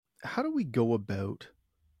how do we go about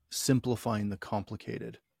simplifying the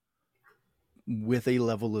complicated with a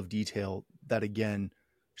level of detail that, again,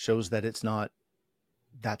 shows that it's not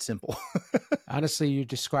that simple? Honestly, you're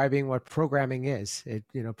describing what programming is.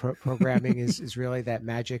 Programming is really that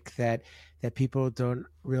magic that people don't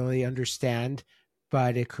really understand,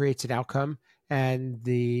 but it creates an outcome, and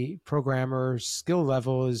the programmer's skill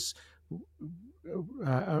level is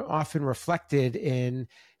often reflected in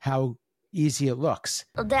how easy it looks.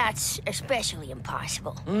 Well, that's especially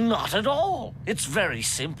impossible. Not at all. It's very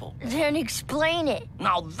simple. Then explain it.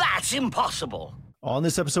 Now that's impossible. On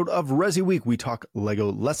this episode of ResiWeek, we talk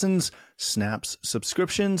Lego lessons, snaps,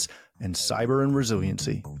 subscriptions, and cyber and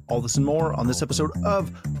resiliency. All this and more on this episode of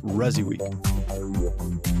ResiWeek.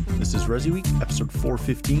 This is ResiWeek, episode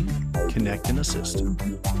 415, Connect and Assist.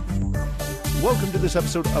 Welcome to this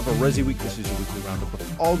episode of ResiWeek. This is your weekly roundup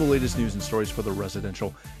of all the latest news and stories for the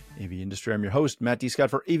residential AV industry. I'm your host, Matt D.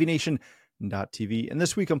 Scott for AVNation.tv. And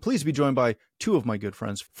this week, I'm pleased to be joined by two of my good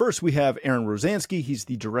friends. First, we have Aaron Rosansky. He's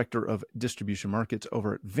the Director of Distribution Markets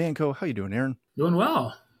over at Vanco. How you doing, Aaron? Doing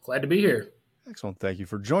well. Glad to be here. Excellent. Thank you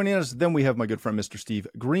for joining us. Then we have my good friend, Mr. Steve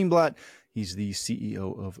Greenblatt. He's the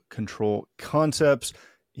CEO of Control Concepts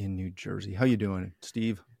in New Jersey. How you doing,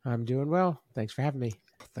 Steve? I'm doing well. Thanks for having me.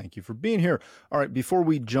 Thank you for being here. All right, before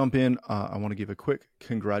we jump in, I want to give a quick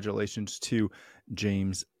congratulations to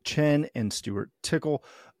James Chen and Stuart Tickle.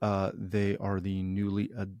 They are the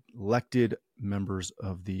newly elected members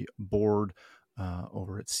of the board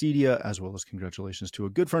over at Cedia, as well as congratulations to a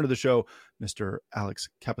good friend of the show, Mr. Alex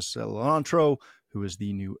Capistrellantro, who is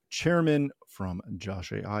the new chairman from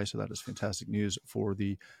Josh AI. So that is fantastic news for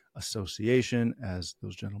the association, as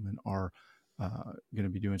those gentlemen are going to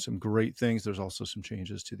be doing some great things. There's also some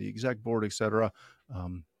changes to the exec board, etc.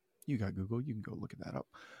 You got Google. You can go look at that up.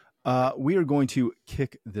 We are going to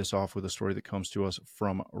kick this off with a story that comes to us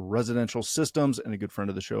from Residential Systems and a good friend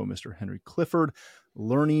of the show, Mr. Henry Clifford,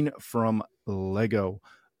 learning from Lego.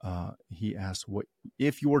 He asks, "What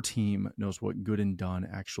if your team knows what good and done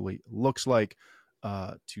actually looks like?"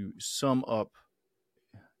 To sum up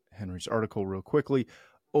Henry's article real quickly,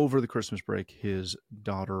 over the Christmas break, his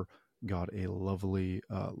daughter got a lovely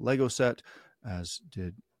Lego set, as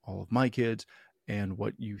did all of my kids. And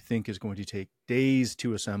what you think is going to take days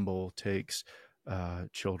to assemble takes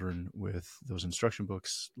children with those instruction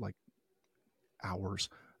books like hours.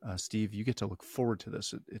 Steve, you get to look forward to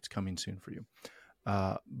this. It's coming soon for you.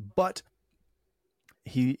 But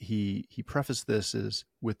he prefaced this is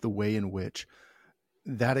with the way in which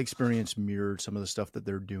that experience mirrored some of the stuff that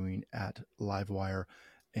they're doing at Livewire,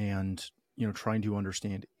 and trying to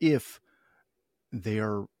understand if they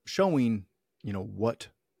are showing, what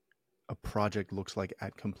a project looks like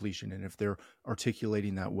at completion, and if they're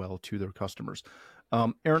articulating that well to their customers.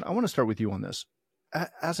 Aaron, I want to start with you on this.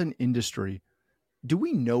 As an industry, do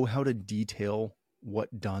we know how to detail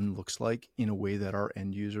what done looks like in a way that our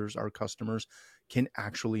end users, our customers, can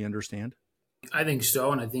actually understand? I think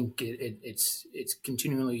so, and I think it's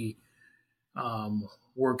continually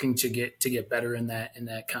working to get better in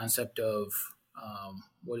that concept of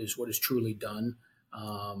what is truly done.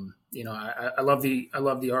 I love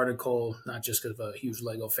the article, not just because of a huge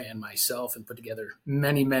Lego fan myself and put together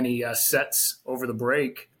many sets over the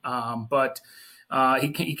break, but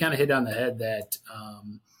he kind of hit on the head that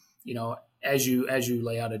as you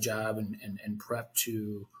lay out a job and prep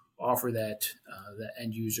to offer that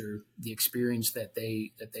end user the experience that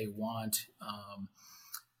they want,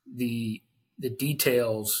 the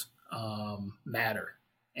details matter.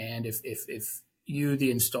 And if you,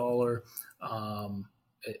 the installer,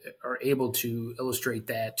 are able to illustrate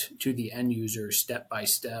that to the end user step by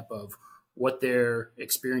step of what their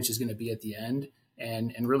experience is going to be at the end,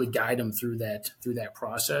 and really guide them through that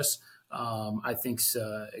process, I think is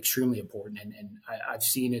extremely important. And I've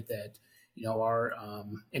seen it that our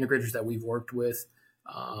integrators that we've worked with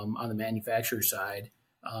on the manufacturer side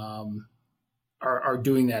are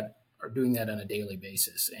doing that on a daily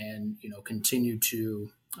basis, and continue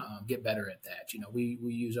to get better at that. We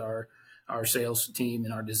use our sales team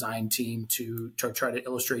and our design team to try to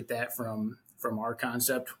illustrate that from our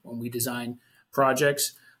concept when we design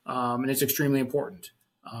projects, and it's extremely important,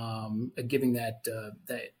 giving that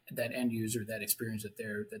end user that experience that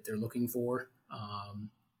they're looking for,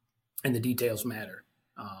 and the details matter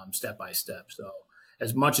step by step. So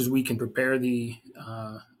as much as we can prepare the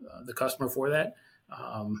customer for that,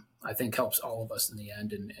 I think helps all of us in the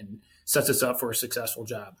end and sets us up for a successful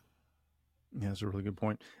job. Yeah, that's a really good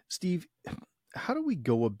point. Steve, how do we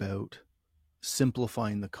go about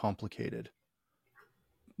simplifying the complicated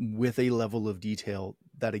with a level of detail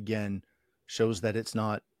that, again, shows that it's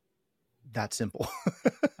not that simple.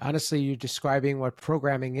 Honestly, you're describing what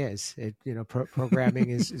programming is. Programming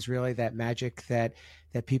is really that magic that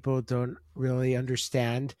people don't really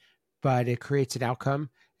understand, but it creates an outcome,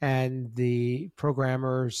 and the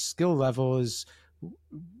programmer's skill level is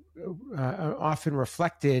often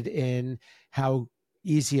reflected in how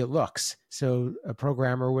easy it looks. So a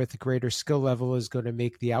programmer with a greater skill level is going to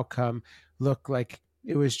make the outcome look like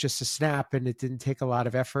it was just a snap and it didn't take a lot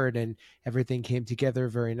of effort and everything came together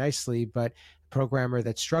very nicely. But a programmer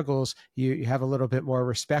that struggles, you have a little bit more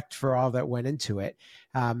respect for all that went into it.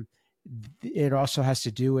 It also has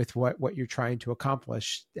to do with what you're trying to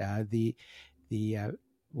accomplish.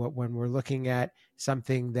 When we're looking at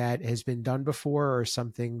something that has been done before or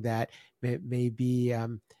something that may be a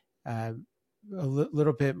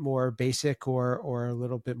little bit more basic or a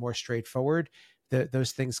little bit more straightforward,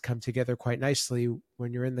 those things come together quite nicely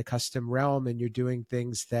when you're in the custom realm and you're doing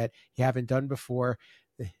things that you haven't done before.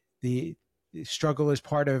 The struggle is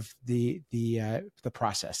part of the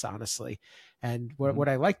process, honestly. And what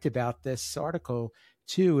I liked about this article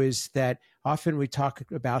too is that often we talk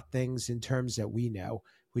about things in terms that we know.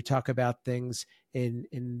 We talk about things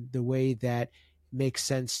in the way that makes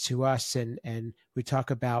sense to us, and we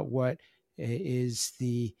talk about what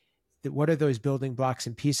are those building blocks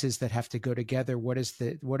and pieces that have to go together? What are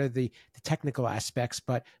the technical aspects?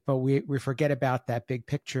 But we forget about that big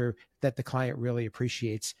picture that the client really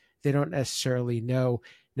appreciates. They don't necessarily know.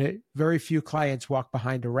 Very few clients walk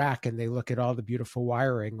behind a rack and they look at all the beautiful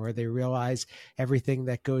wiring, or they realize everything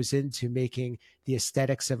that goes into making the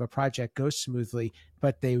aesthetics of a project go smoothly,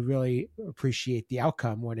 but they really appreciate the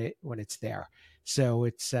outcome when it's there. So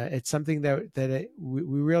it's something that we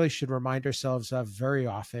really should remind ourselves of very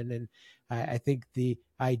often. And I think the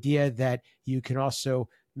idea that you can also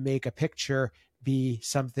make a picture be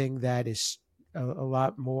something that is a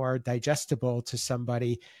lot more digestible to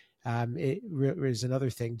somebody, it is another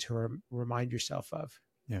thing to remind yourself of.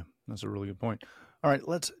 Yeah, that's a really good point. All right,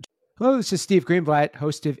 Hello, this is Steve Greenblatt,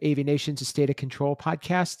 host of AV Nation's State of Control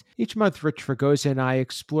podcast. Each month, Rich Fregosa and I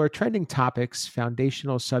explore trending topics,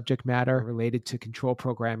 foundational subject matter related to control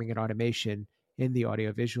programming and automation in the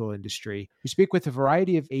audiovisual industry. We speak with a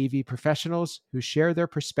variety of AV professionals who share their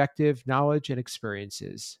perspective, knowledge, and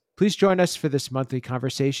experiences. Please join us for this monthly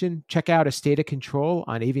conversation. Check out A State of Control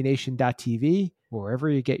on avnation.tv or wherever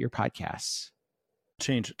you get your podcasts.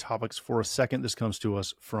 Change topics for a second. This comes to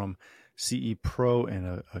us from CE Pro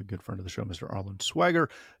and a good friend of the show, Mr. Arlen Swagger.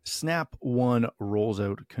 Snap One rolls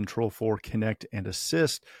out Control4 Connect and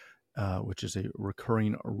Assist, which is a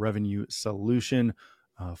recurring revenue solution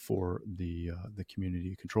for the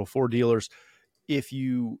community Control4 dealers. If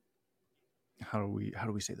you how do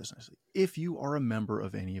we say this nicely? If you are a member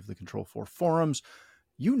of any of the Control4 forums,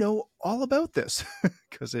 you know all about this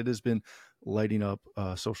because it has been lighting up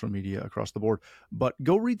social media across the board. But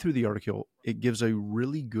go read through the article. It gives a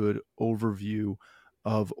really good overview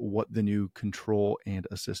of what the new Control and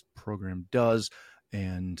Assist program does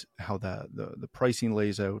and how the pricing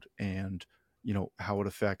lays out, and how it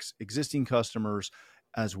affects existing customers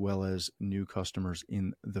as well as new customers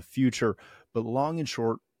in the future. But long and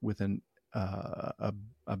short, with a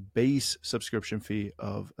base subscription fee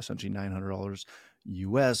of essentially $900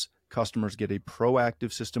 US, customers get a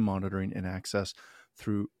proactive system monitoring and access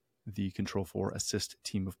through the Control4 Assist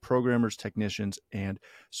team of programmers, technicians, and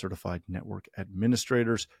certified network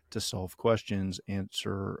administrators to solve questions,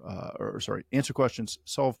 answer questions,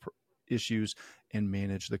 solve issues, and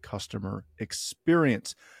manage the customer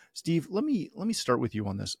experience. Steve, let me start with you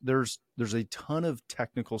on this. There's a ton of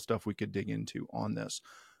technical stuff we could dig into on this.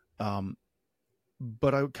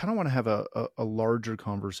 But I kind of want to have a larger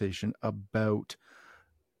conversation about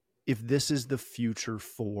if this is the future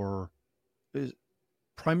for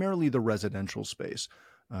primarily the residential space,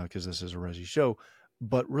 because this is a resi show,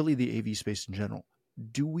 but really the AV space in general.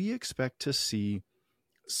 Do we expect to see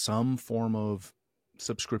some form of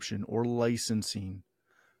subscription or licensing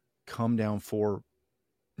come down for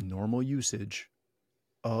normal usage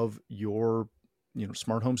of your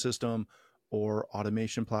smart home system or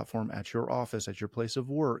automation platform at your office, at your place of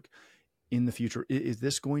work in the future? Is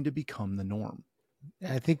this going to become the norm?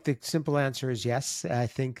 I think the simple answer is yes. I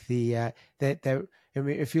think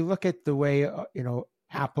if you look at the way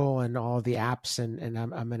Apple and all the apps, and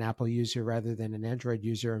I'm an Apple user rather than an Android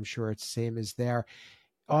user. I'm sure it's the same as there.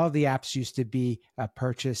 All the apps used to be a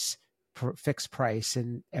purchase fixed price,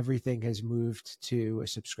 and everything has moved to a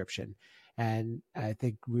subscription. And I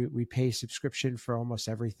think we pay subscription for almost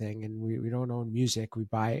everything, and we don't own music. We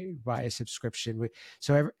buy a subscription.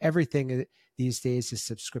 So everything these days is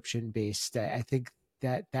subscription based. I think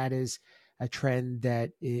that is a trend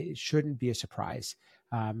that it shouldn't be a surprise.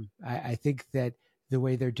 I think that the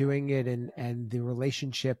way they're doing it and the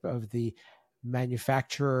relationship of the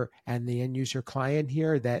manufacturer and the end user client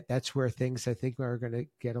here, that's where things I think are going to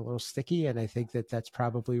get a little sticky. And I think that that's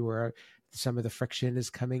probably where some of the friction is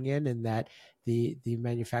coming in, and that the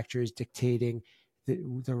manufacturer is dictating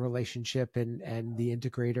the relationship, and the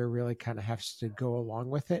integrator really kind of has to go along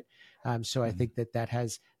with it. So I think that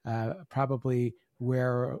has probably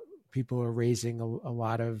where people are raising a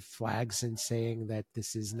lot of flags and saying that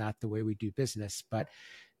this is not the way we do business. But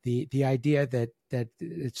the idea that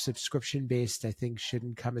it's subscription based, I think,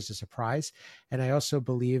 shouldn't come as a surprise. And I also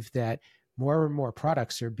believe that more and more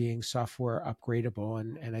products are being software upgradable.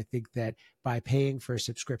 And I think that by paying for a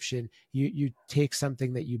subscription, you take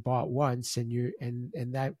something that you bought once and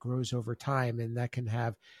that grows over time, and that can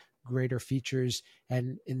have greater features.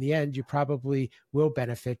 And in the end, you probably will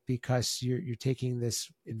benefit because you're taking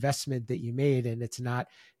this investment that you made, and it's not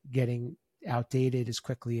getting outdated as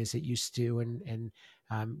quickly as it used to. And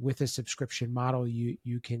with a subscription model,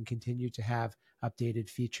 you can continue to have updated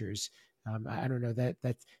features. I don't know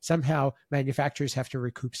that somehow manufacturers have to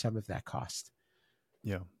recoup some of that cost.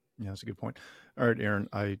 Yeah, that's a good point. All right, Aaron,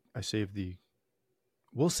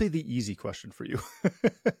 we'll say the easy question for you.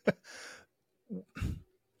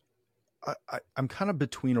 I'm kind of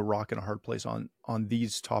between a rock and a hard place on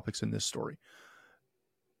these topics in this story.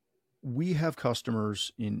 We have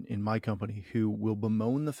customers in my company who will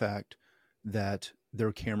bemoan the fact that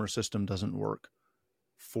their camera system doesn't work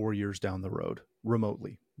 4 years down the road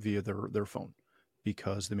remotely via their phone,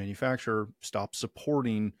 because the manufacturer stopped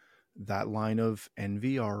supporting that line of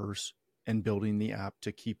NVRs and building the app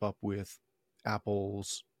to keep up with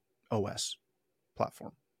Apple's OS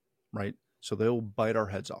platform, right? So they'll bite our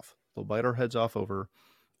heads off. They'll bite our heads off over,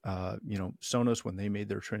 Sonos, when they made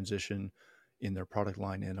their transition in their product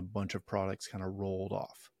line, and a bunch of products kind of rolled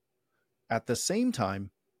off. At the same time,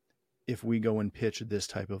 if we go and pitch this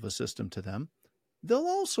type of a system to them, they'll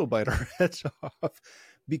also bite our heads off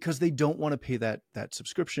because they don't want to pay that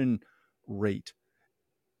subscription rate.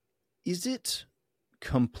 Is it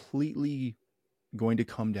completely going to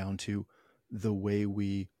come down to the way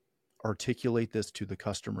we articulate this to the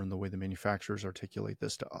customer and the way the manufacturers articulate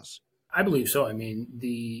this to us? I believe so. I mean,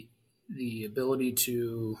 the ability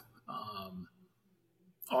to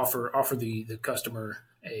offer the customer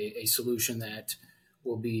a solution that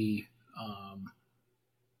will be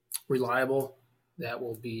reliable, that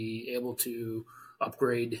will be able to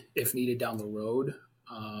upgrade if needed down the road,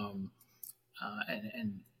 and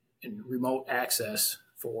remote access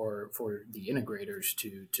for the integrators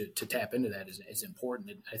to tap into that is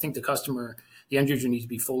important. And I think the end user needs to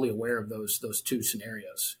be fully aware of those two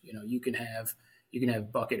scenarios. You can have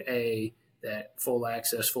bucket A, that full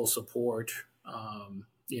access, full support,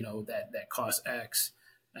 that costs X,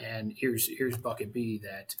 and here's bucket B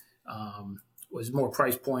that was more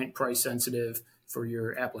price sensitive for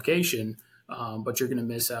your application, but you're going to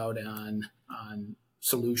miss out on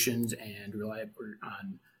solutions and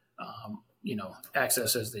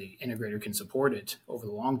access as the integrator can support it over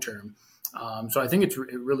the long term. So I think it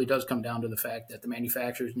really does come down to the fact that the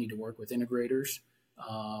manufacturers need to work with integrators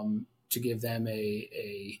to give them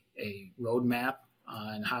a roadmap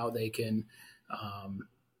on how they can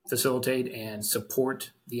facilitate and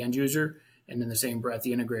support the end user, and in the same breath,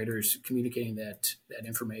 the integrators communicating that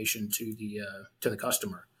information to the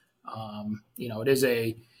customer. It is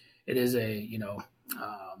a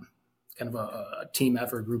kind of a team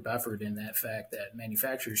effort, group effort, in that fact that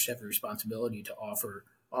manufacturers have a responsibility to offer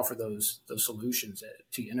those solutions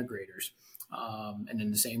to integrators, and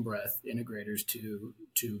in the same breath, integrators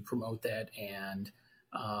to promote that and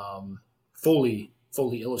fully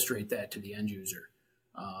illustrate that to the end user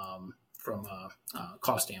from a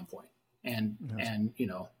cost standpoint, and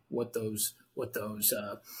what those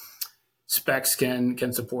specs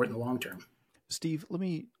can support in the long term. Steve, let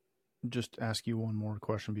me just ask you one more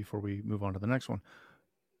question before we move on to the next one.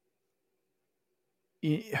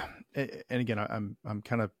 And again, I'm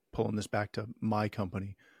kind of pulling this back to my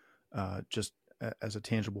company, just as a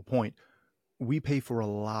tangible point. We pay for a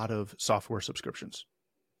lot of software subscriptions,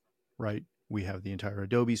 right? We have the entire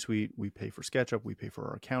Adobe suite. We pay for SketchUp. We pay for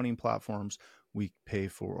our accounting platforms. We pay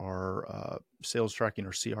for our sales tracking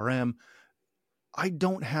or CRM. I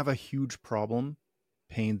don't have a huge problem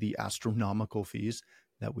paying the astronomical fees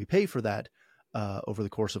that we pay for that over the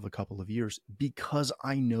course of a couple of years, because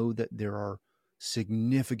I know that there are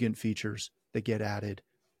significant features that get added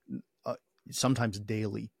sometimes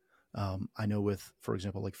daily. I know with, for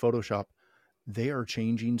example, like Photoshop, they are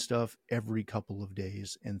changing stuff every couple of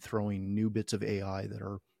days and throwing new bits of AI that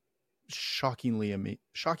are shockingly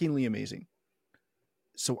amazing.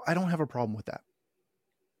 So I don't have a problem with that.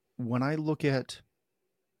 when I look at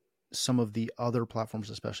some of the other platforms,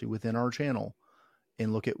 especially within our channel,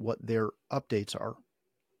 and look at what their updates are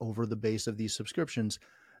over the base of these subscriptions,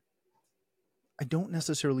 I don't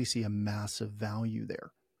necessarily see a massive value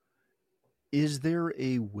there. Is there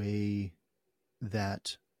a way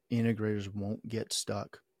that integrators won't get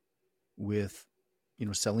stuck with,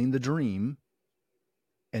 selling the dream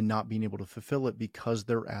and not being able to fulfill it because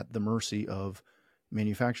they're at the mercy of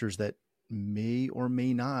manufacturers that may or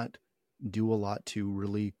may not do a lot to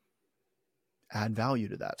really add value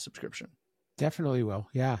to that subscription? Definitely will.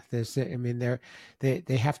 Yeah.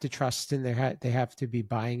 They have to trust, and they have to be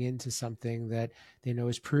buying into something that they know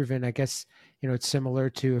is proven. I guess, it's similar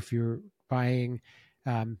to if you're buying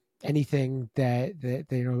anything that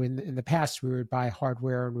in the past, we would buy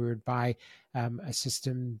hardware, and we would buy a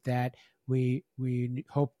system that we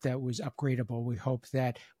hope that was upgradable. We hope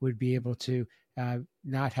that would be able to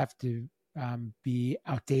not have to be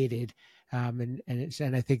outdated.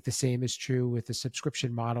 And I think the same is true with the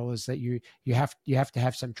subscription model, is that you have to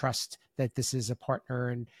have some trust that this is a partner,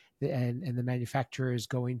 and the manufacturer is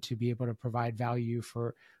going to be able to provide value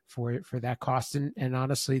for that cost. And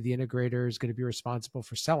honestly, the integrator is going to be responsible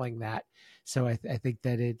for selling that. So I think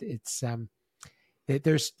that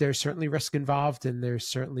there's certainly risk involved, and it's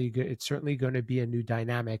certainly going to be a new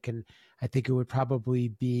dynamic. And I think it would probably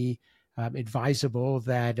be advisable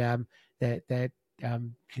that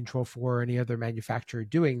Control4 or any other manufacturer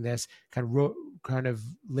doing this kind of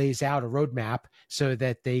lays out a roadmap so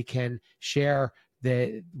that they can share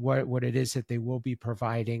what it is that they will be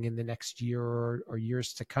providing in the next year or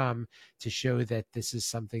years to come, to show that this is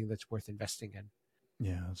something that's worth investing in.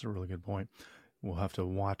 Yeah, that's a really good point. We'll have to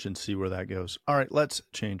watch and see where that goes. All right, let's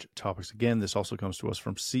change topics again. This also comes to us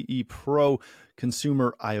from CE Pro.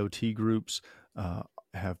 Consumer IoT groups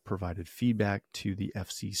have provided feedback to the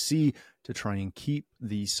FCC to try and keep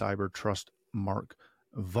the cyber trust mark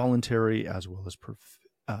voluntary as well as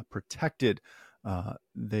protected.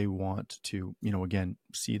 They want to, again,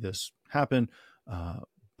 see this happen,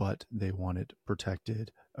 but they want it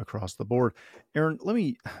protected across the board. Aaron, let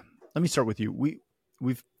me start with you.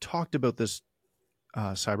 We've talked about this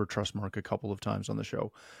cyber trust mark a couple of times on the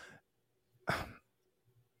show.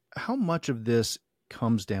 How much of this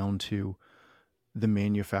comes down to the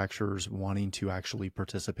manufacturers wanting to actually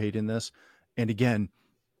participate in this, and again,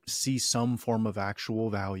 see some form of actual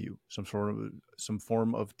value, some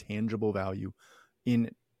form of tangible value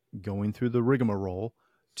in going through the rigmarole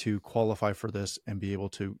to qualify for this and be able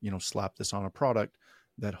to, slap this on a product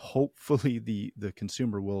that hopefully the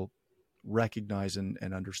consumer will recognize and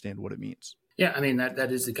understand what it means? Yeah, I mean,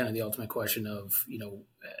 that is the ultimate question of,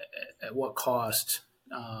 at what cost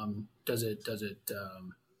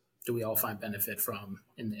do we all find benefit from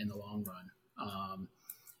in the long run? I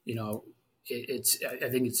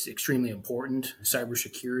think it's extremely important,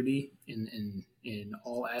 cybersecurity in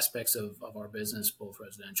all aspects of our business, both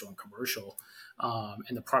residential and commercial,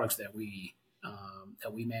 and the products that we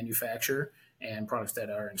manufacture and products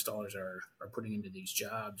that our installers are putting into these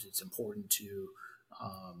jobs. It's important to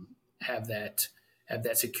have that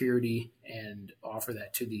security and offer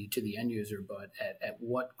that to the end user. But at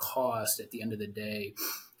what cost, at the end of the day,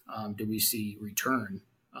 do we see return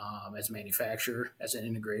as a manufacturer, as an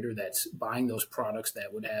integrator that's buying those products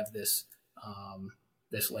that would have this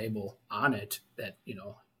label on it that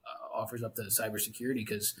offers up the cybersecurity?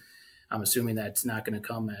 Because I'm assuming that's not going to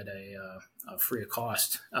come at a free of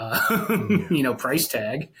cost price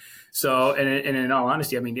tag. So and in all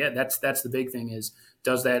honesty, I mean, yeah, that's the big thing is,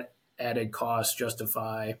 does that added cost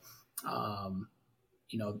justify the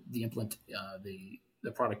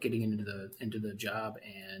product getting into the job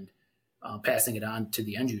and passing it on to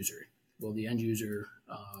the end user? Will the end user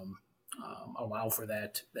allow for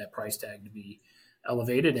that price tag to be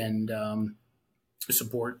elevated and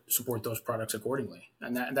support those products accordingly?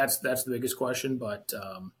 And that's the biggest question. But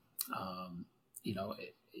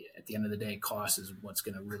at the end of the day, cost is what's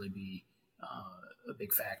going to really be a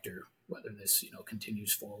big factor, whether this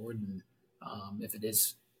continues forward, and if it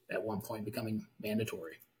is at one point becoming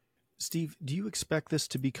mandatory. Steve, do you expect this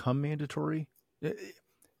to become mandatory?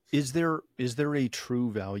 Is there a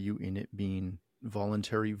true value in it being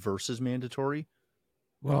voluntary versus mandatory?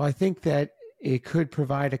 Well, I think that it could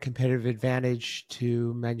provide a competitive advantage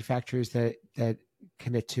to manufacturers that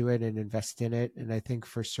commit to it and invest in it. And I think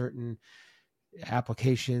for certain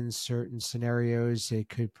applications, certain scenarios, it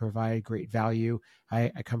could provide great value. I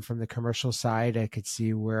come from the commercial side. I could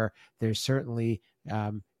see where there's certainly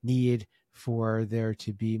need for there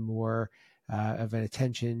to be more of an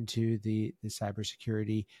attention to the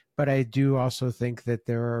cybersecurity. But I do also think that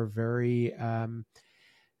there are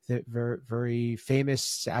the very, very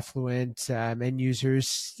famous, affluent end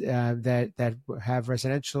users that have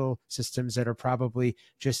residential systems that are probably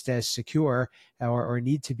just as secure or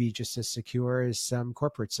need to be just as secure as some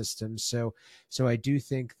corporate systems. So I do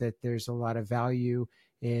think that there's a lot of value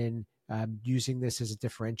in using this as a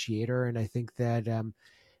differentiator, and I think that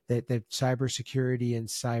that cybersecurity and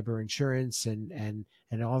cyber insurance and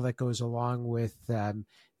all that goes along with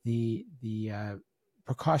the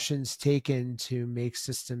precautions taken to make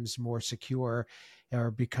systems more secure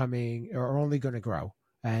are only going to grow.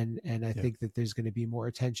 And I think that there's going to be more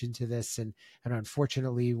attention to this, and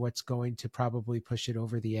unfortunately, what's going to probably push it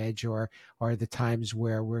over the edge are the times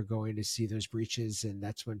where we're going to see those breaches, and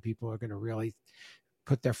that's when people are going to really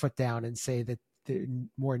put their foot down and say that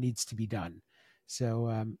more needs to be done.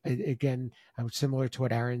 So again, similar to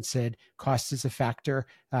what Aaron said, cost is a factor,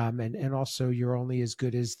 and also you're only as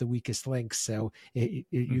good as the weakest link. So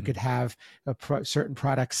you could have certain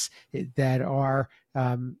products that are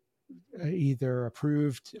either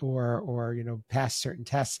approved or pass certain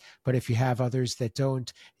tests, but if you have others that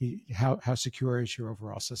don't, how secure is your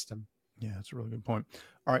overall system? Yeah, that's a really good point.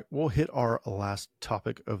 All right, we'll hit our last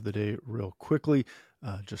topic of the day real quickly,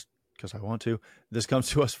 just because I want to. This comes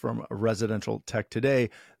to us from Residential Tech Today,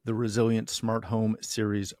 the Resilient Smart Home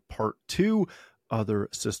Series Part 2, Other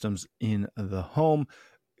Systems in the Home.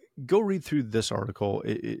 Go read through this article.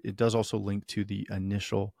 It does also link to the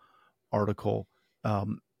initial article.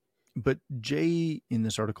 But Jay in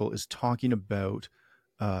this article is talking about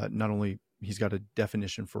not only, he's got a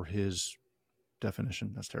definition for his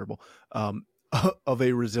definition, that's terrible, of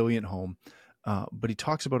a resilient home, but he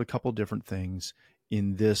talks about a couple different things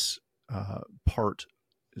in this part,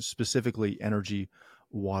 specifically energy,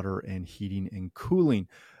 water, and heating and cooling.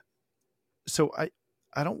 So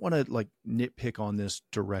I don't want to like nitpick on this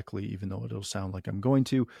directly, even though it'll sound like I'm going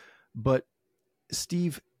to, but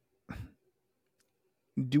Steve,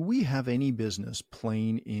 do we have any business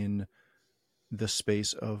playing in the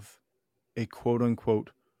space of a quote unquote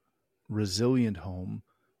resilient home,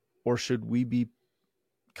 or should we be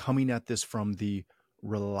coming at this from the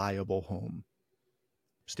reliable home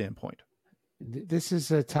standpoint? This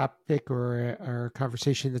is a topic or a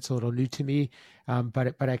conversation that's a little new to me,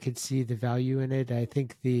 but I could see the value in it. I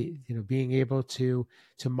think being able to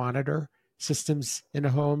monitor systems in a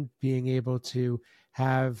home, being able to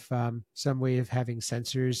have some way of having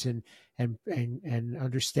sensors and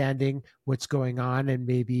understanding what's going on, and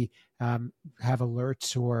maybe have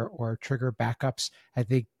alerts or trigger backups, I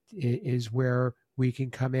think is where we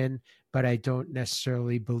can come in. But I don't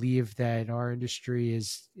necessarily believe that our industry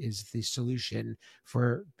is the solution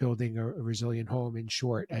for building a resilient home. In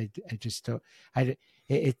short, I just don't.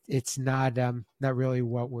 It's not really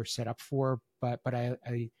what we're set up for. But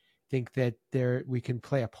I think that we can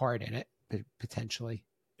play a part in it potentially.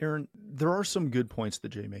 Aaron, there are some good points that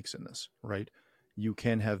Jay makes in this, right? You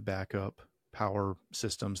can have backup power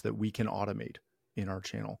systems that we can automate in our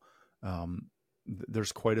channel.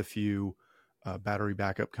 There's quite a few battery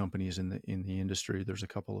backup companies in the industry. There's a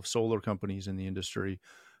couple of solar companies in the industry,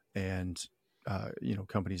 and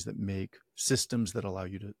companies that make systems that allow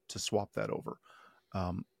you to swap that over.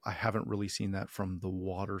 I haven't really seen that from the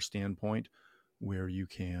water standpoint, where you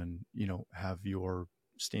can have your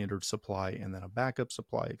standard supply and then a backup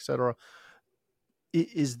supply, etc.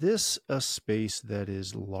 Is this a space that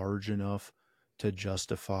is large enough to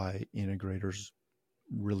justify integrators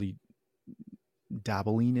really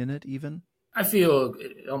dabbling in it even? I feel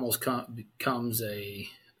it almost becomes a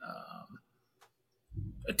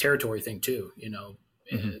territory thing too.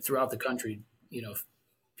 Throughout the country,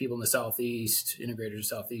 people in the Southeast, integrators in the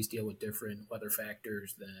Southeast, deal with different weather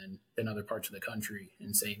factors than other parts of the country,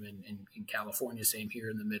 and same in California, same here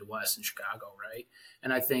in the Midwest and Chicago, right?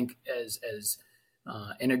 And I think as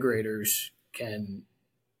integrators can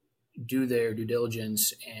do their due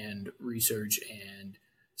diligence and research and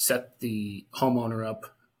set the homeowner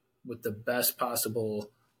up with the best possible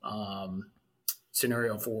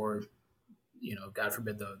scenario for, God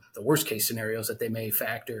forbid, the worst case scenarios that they may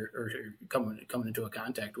factor or come into a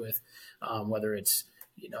contact with, whether it's,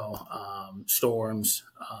 storms,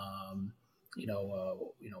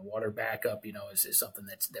 water backup, is something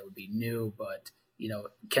that would be new, but,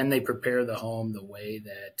 can they prepare the home the way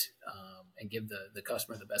that, and give the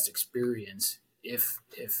customer the best experience if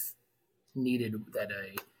needed, that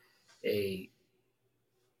a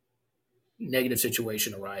negative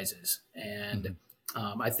situation arises. And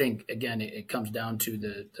I think, again, it comes down to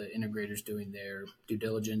the integrators doing their due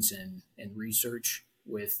diligence and research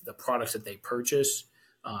with the products that they purchase,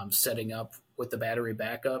 setting up with the battery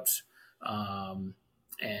backups,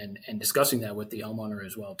 and discussing that with the homeowner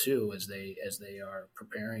as well too, as they are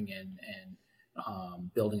preparing and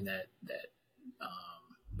building that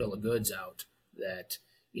bill of goods out. That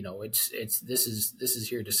this is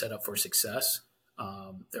here to set up for success.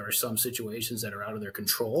 There are some situations that are out of their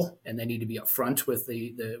control, and they need to be upfront with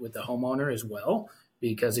the homeowner as well,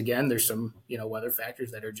 because again, there's some weather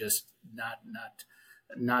factors that are just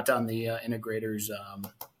not on the integrators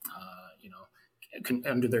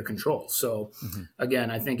under their control. So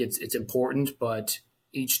again, I think it's important, but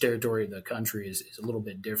each territory of the country is a little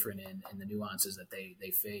bit different in the nuances that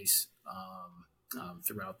they face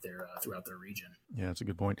throughout their region. Yeah, that's a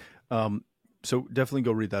good point. So definitely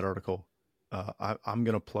go read that article. I'm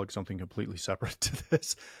going to plug something completely separate to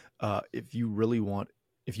this. If you want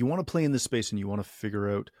to play in this space and you want to figure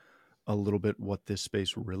out a little bit what this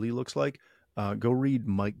space really looks like, go read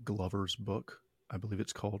Mike Glover's book. I believe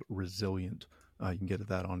it's called Resilient. You can get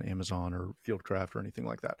that on Amazon or Fieldcraft or anything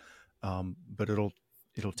like that. But it'll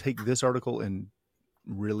take this article and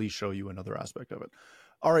really show you another aspect of it.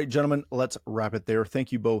 All right, gentlemen, let's wrap it there.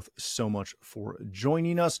 Thank you both so much for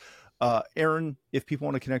joining us. Aaron, if people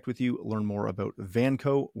want to connect with you, learn more about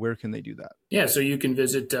Vanco, where can they do that? Yeah, so you can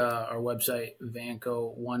visit our website,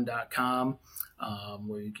 vanco1.com,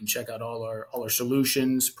 where you can check out all our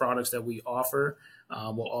solutions, products that we offer.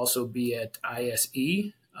 We'll also be at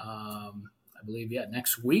ISE, I believe,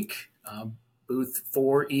 next week, booth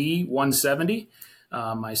 4E170.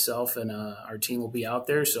 Myself and our team will be out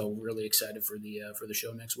there, so really excited for the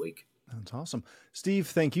show next week. That's awesome. Steve,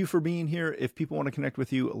 thank you for being here. If people want to connect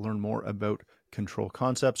with you, learn more about Control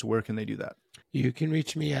Concepts, where can they do that? You can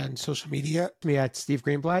reach me on social media, me at Steve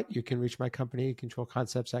Greenblatt. You can reach my company, Control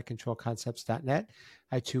Concepts, at controlconcepts.net.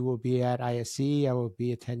 I too will be at ISE. I will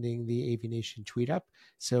be attending the Aviation Tweet Up,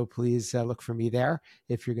 so please look for me there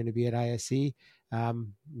if you're going to be at ISE.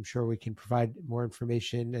 I'm sure we can provide more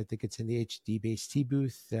information. I think it's in the HD Base T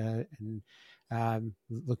booth, and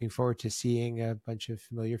looking forward to seeing a bunch of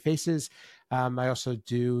familiar faces. I also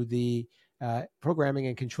do the Programming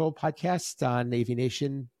and Control podcast on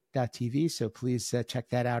aviation.tv, so please check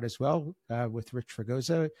that out as well with Rich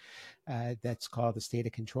Fragoso. That's called The State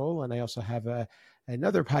of Control. And I also have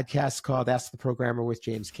another podcast called Ask the Programmer with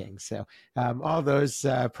James King. So all those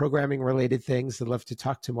programming related things, I'd love to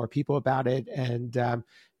talk to more people about it. And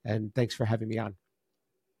thanks for having me on.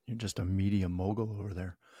 You're just a media mogul over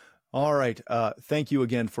there. All right. Thank you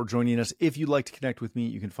again for joining us. If you'd like to connect with me,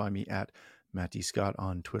 you can find me at Matt D. Scott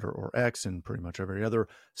on Twitter or X and pretty much every other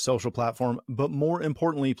social platform. But more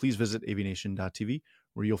importantly, please visit aviation.tv,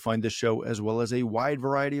 where you'll find this show as well as a wide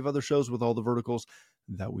variety of other shows with all the verticals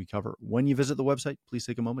that we cover. When you visit the website, please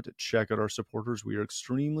take a moment to check out our supporters. We are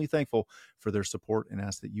extremely thankful for their support and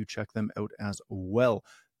ask that you check them out as well.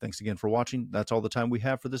 Thanks again for watching. That's all the time we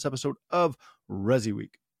have for this episode of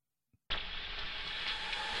ResiWeek,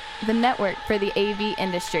 the network for the AV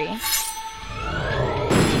industry.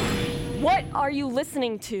 What are you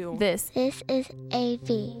listening to? This is AV.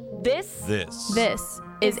 This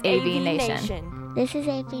is AV Nation. This is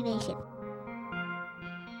AV Nation.